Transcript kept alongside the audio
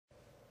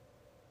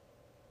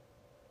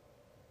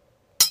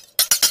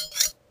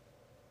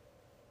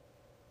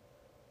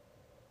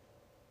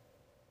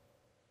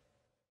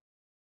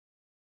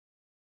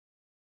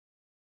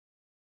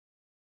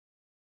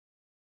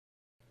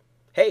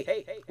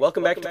Hey,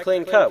 welcome back to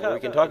Clean Cut, where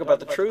we can talk about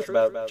the truth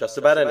about just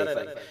about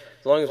anything,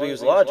 as long as we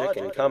use logic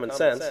and common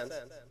sense.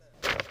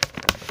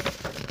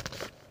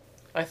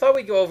 I thought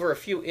we'd go over a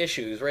few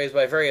issues raised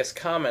by various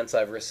comments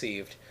I've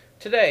received.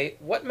 Today,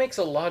 what makes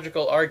a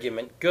logical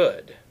argument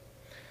good?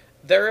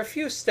 There are a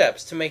few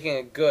steps to making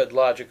a good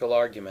logical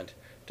argument.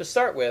 To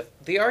start with,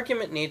 the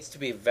argument needs to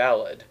be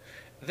valid.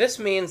 This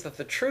means that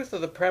the truth of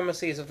the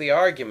premises of the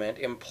argument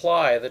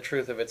imply the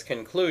truth of its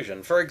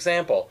conclusion. For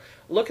example,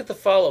 look at the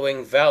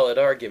following valid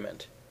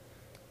argument.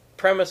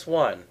 Premise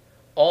 1.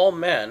 All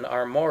men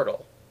are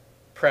mortal.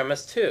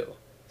 Premise 2.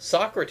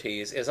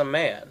 Socrates is a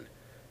man.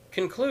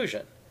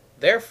 Conclusion.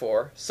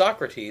 Therefore,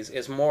 Socrates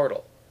is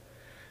mortal.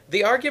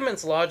 The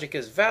argument's logic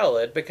is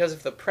valid because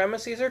if the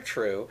premises are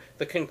true,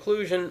 the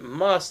conclusion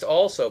must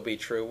also be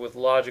true with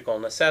logical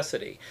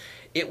necessity.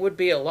 It would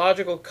be a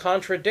logical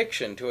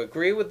contradiction to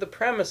agree with the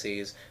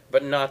premises,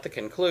 but not the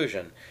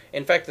conclusion.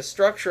 In fact, the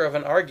structure of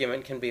an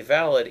argument can be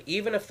valid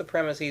even if the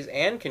premises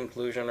and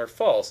conclusion are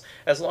false,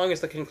 as long as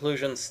the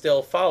conclusion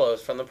still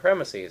follows from the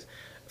premises.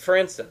 For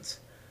instance,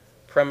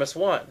 Premise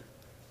 1.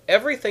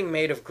 Everything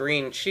made of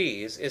green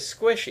cheese is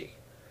squishy.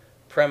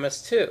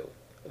 Premise 2.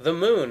 The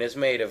moon is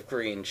made of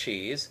green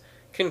cheese.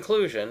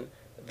 Conclusion.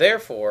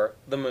 Therefore,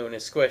 the moon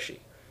is squishy.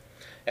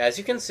 As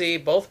you can see,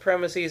 both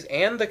premises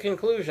and the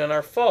conclusion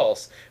are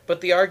false,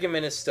 but the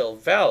argument is still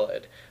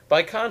valid.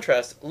 By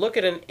contrast, look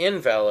at an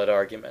invalid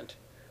argument.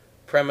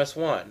 Premise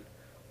 1.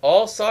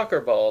 All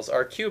soccer balls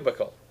are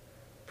cubical.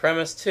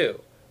 Premise 2.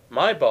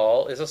 My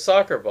ball is a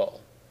soccer ball.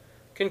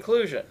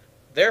 Conclusion.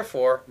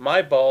 Therefore,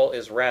 my ball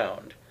is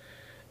round.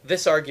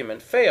 This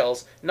argument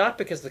fails, not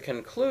because the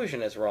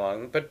conclusion is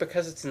wrong, but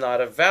because it's not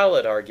a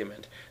valid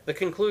argument. The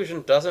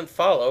conclusion doesn't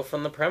follow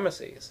from the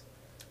premises.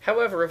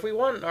 However, if we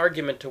want an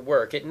argument to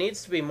work, it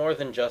needs to be more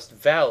than just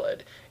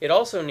valid. It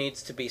also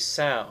needs to be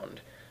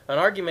sound. An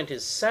argument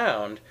is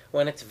sound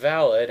when it's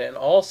valid and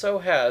also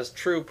has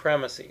true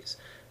premises.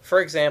 For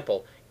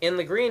example, in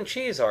the green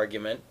cheese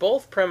argument,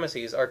 both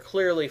premises are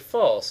clearly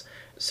false,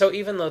 so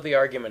even though the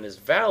argument is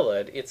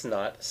valid, it's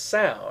not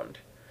sound.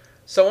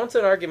 So once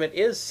an argument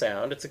is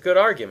sound, it's a good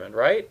argument,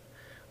 right?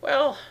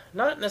 Well,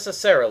 not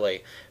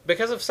necessarily,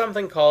 because of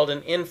something called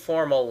an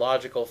informal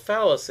logical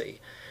fallacy.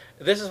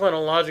 This is when a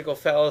logical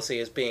fallacy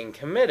is being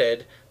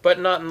committed, but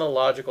not in the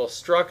logical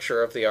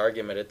structure of the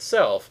argument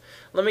itself.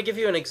 Let me give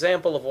you an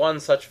example of one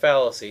such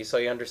fallacy so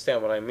you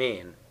understand what I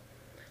mean.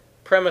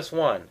 Premise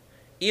 1.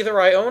 Either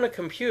I own a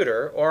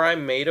computer or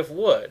I'm made of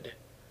wood.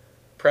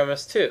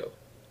 Premise 2.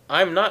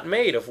 I'm not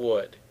made of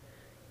wood.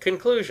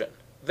 Conclusion.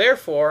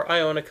 Therefore, I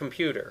own a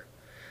computer.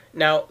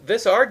 Now,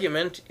 this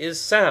argument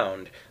is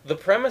sound. The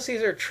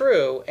premises are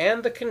true,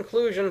 and the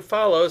conclusion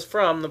follows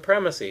from the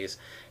premises.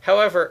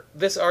 However,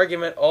 this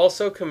argument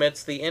also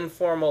commits the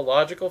informal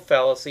logical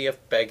fallacy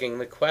of begging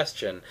the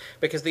question,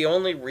 because the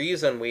only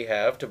reason we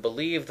have to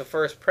believe the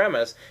first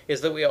premise is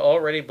that we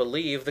already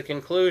believe the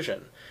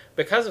conclusion.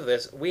 Because of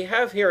this, we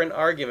have here an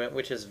argument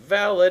which is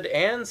valid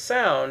and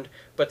sound,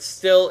 but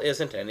still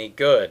isn't any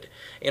good.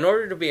 In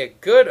order to be a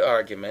good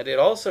argument, it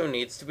also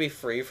needs to be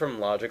free from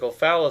logical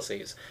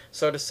fallacies.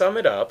 So to sum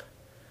it up,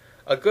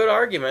 a good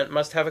argument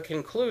must have a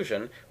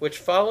conclusion which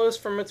follows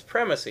from its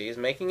premises,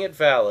 making it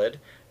valid,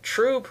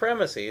 true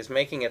premises,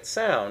 making it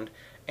sound,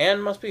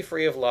 and must be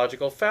free of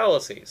logical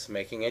fallacies,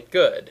 making it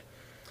good.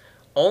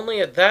 Only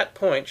at that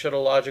point should a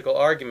logical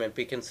argument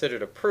be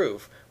considered a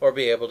proof or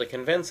be able to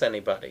convince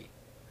anybody.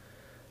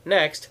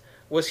 Next,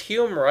 was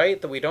Hume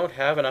right that we don't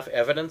have enough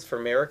evidence for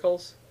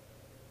miracles?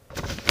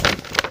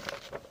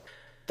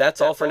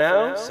 That's all for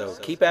now, so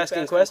keep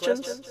asking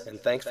questions, and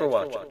thanks for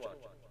watching.